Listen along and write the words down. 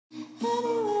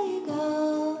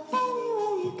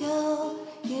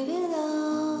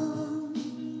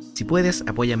Si puedes,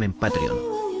 apóyame en Patreon.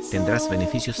 Tendrás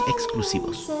beneficios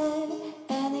exclusivos.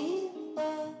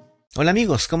 Hola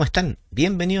amigos, ¿cómo están?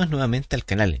 Bienvenidos nuevamente al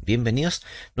canal. Bienvenidos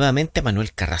nuevamente a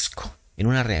Manuel Carrasco, en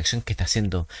una reacción que está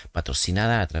siendo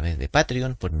patrocinada a través de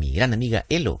Patreon por mi gran amiga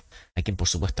Elo, a quien por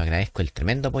supuesto agradezco el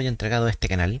tremendo apoyo entregado a este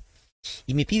canal,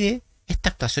 y me pide esta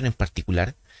actuación en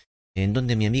particular, en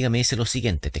donde mi amiga me dice lo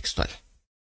siguiente textual.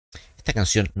 Esta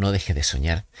canción, No Dejes de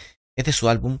Soñar, es de su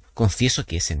álbum Confieso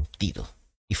que he sentido,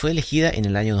 y fue elegida en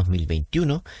el año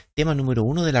 2021, tema número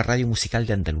 1 de la radio musical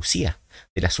de Andalucía,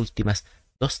 de las últimas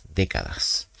 2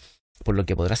 décadas. Por lo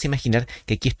que podrás imaginar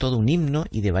que aquí es todo un himno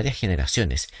y de varias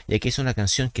generaciones, ya que es una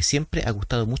canción que siempre ha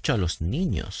gustado mucho a los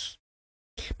niños.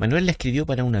 Manuel la escribió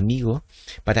para un amigo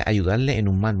para ayudarle en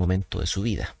un mal momento de su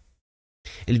vida.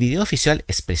 El video oficial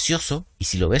es precioso y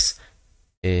si lo ves,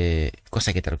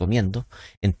 cosa que te recomiendo,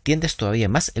 entiendes todavía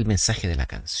más el mensaje de la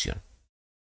canción.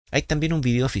 Hay también un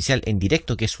video oficial en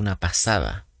directo que es una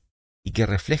pasada y que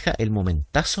refleja el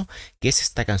momentazo que es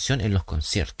esta canción en los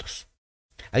conciertos.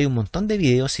 Hay un montón de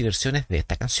videos y versiones de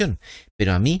esta canción,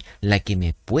 pero a mí la que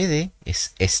me puede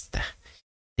es esta.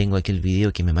 Tengo aquí el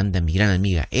video que me manda mi gran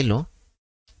amiga Elo,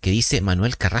 que dice: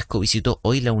 Manuel Carrasco visitó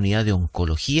hoy la unidad de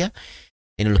oncología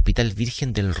en el Hospital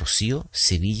Virgen del Rocío,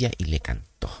 Sevilla, y le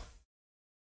cantó.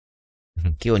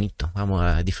 Qué bonito, vamos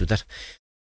a disfrutar,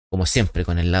 como siempre,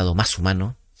 con el lado más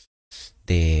humano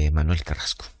de Manuel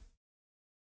Carrasco.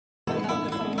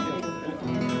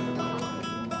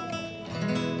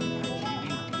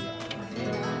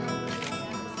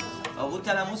 ¿Os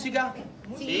gusta la música?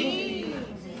 Sí.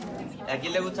 ¿A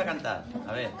quién le gusta cantar?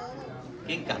 A ver,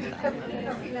 ¿quién canta?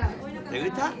 ¿Le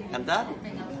gusta cantar?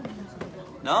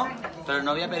 ¿No? Pero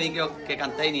no voy a pedir que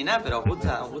cantéis ni nada, pero ¿os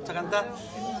gusta cantar?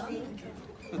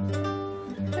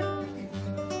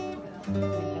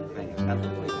 Venga, canta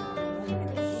un poquito.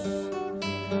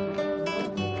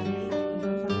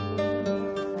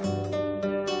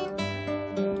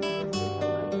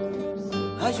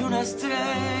 Hay una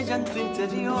estrella en tu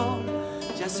interior,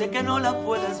 ya sé que no la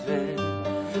puedes ver.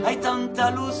 Hay tanta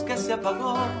luz que se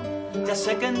apagó, ya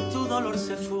sé que en tu dolor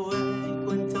se fue. Y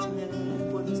cuéntame,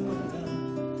 puedes contar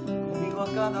conmigo a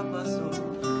cada paso.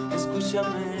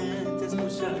 Escúchame, te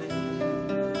escucharé.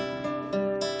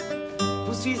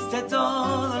 Pusiste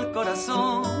todo el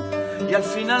corazón y al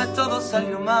final todo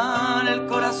salió mal. El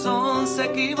corazón se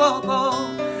equivocó,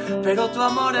 pero tu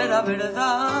amor era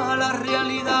verdad. La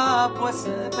realidad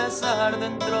puede pesar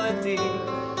dentro de ti,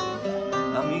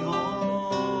 amigo.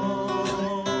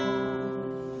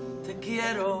 Te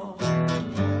quiero,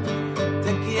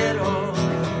 te quiero,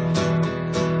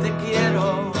 te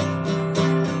quiero,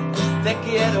 te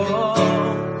quiero.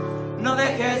 No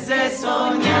dejes de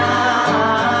soñar,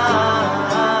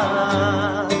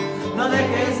 no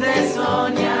dejes de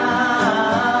soñar,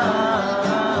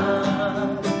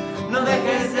 no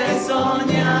dejes de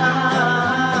soñar.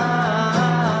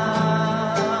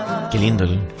 Qué lindo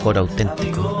el coro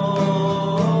auténtico.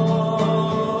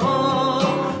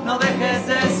 No dejes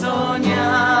de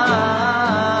soñar,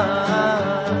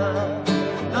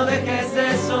 no dejes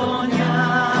de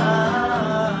soñar,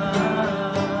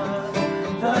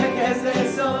 no dejes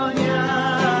de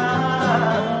soñar,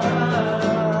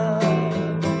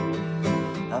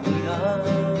 amiga.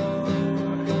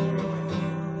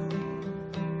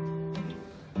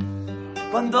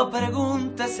 Cuando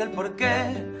preguntes el por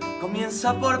qué,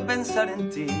 comienza por pensar en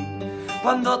ti.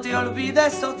 Cuando te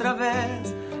olvides otra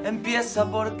vez, empieza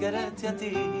por quererte a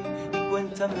ti. Y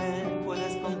cuéntame,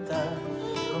 puedes contar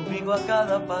conmigo a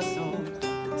cada paso.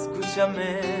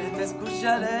 Escúchame, te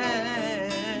escucharé.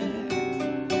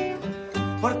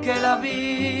 Porque la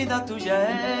vida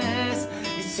tuya es,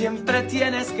 y siempre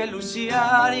tienes que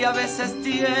luchar, y a veces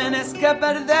tienes que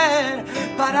perder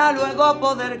para luego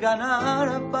poder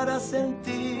ganar, para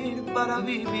sentir, para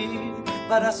vivir,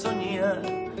 para soñar,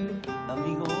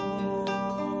 amigo.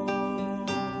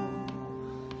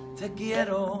 Te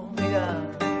quiero, mira,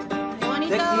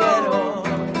 te quiero,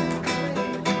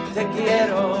 te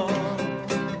quiero,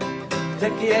 te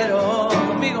quiero,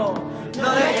 conmigo.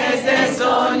 No dejes de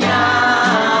soñar,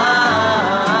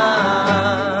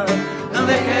 no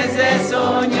dejes de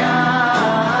soñar,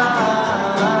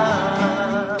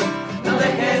 no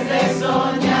dejes de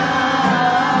soñar,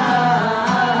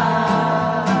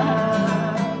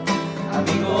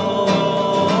 amigo.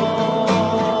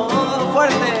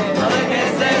 Fuerte. No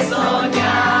dejes de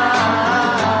soñar,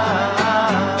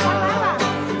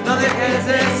 no dejes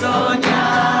de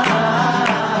soñar,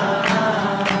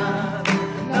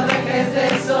 no dejes de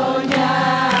soñar.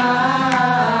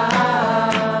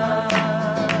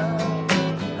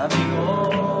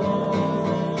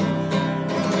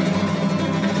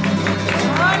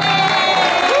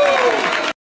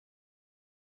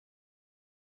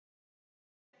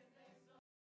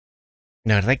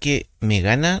 La verdad que me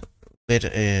gana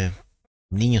ver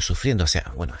niños sufriendo, o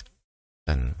sea, bueno,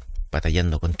 están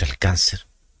batallando contra el cáncer,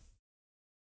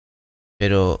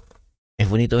 pero es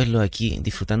bonito verlos aquí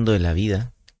disfrutando de la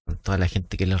vida, con toda la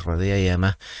gente que les rodea y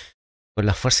además con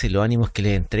la fuerza y los ánimos que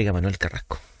les entrega Manuel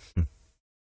Carrasco.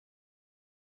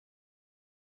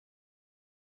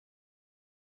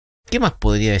 ¿Qué más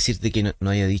podría decirte que no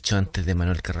haya dicho antes de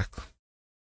Manuel Carrasco?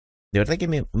 De verdad que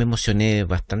me emocioné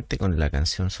bastante con la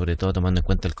canción, sobre todo tomando en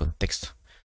cuenta el contexto.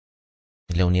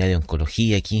 Es la unidad de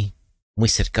oncología aquí, muy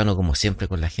cercano como siempre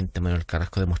con la gente de Manuel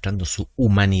Carrasco, demostrando su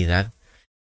humanidad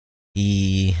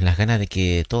y las ganas de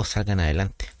que todos salgan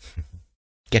adelante.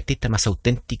 Qué artista más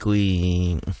auténtico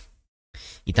y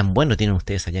tan bueno tienen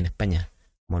ustedes allá en España,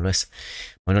 como lo es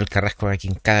Manuel Carrasco, a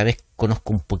quien cada vez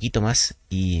conozco un poquito más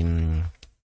y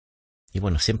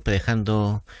bueno, siempre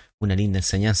dejando una linda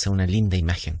enseñanza, una linda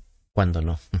imagen, cuando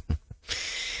no.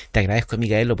 Te agradezco,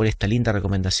 Micaelo, por esta linda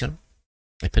recomendación.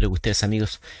 Espero que ustedes,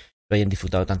 amigos, lo hayan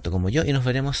disfrutado tanto como yo y nos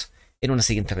veremos en una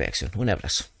siguiente reacción. Un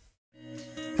abrazo.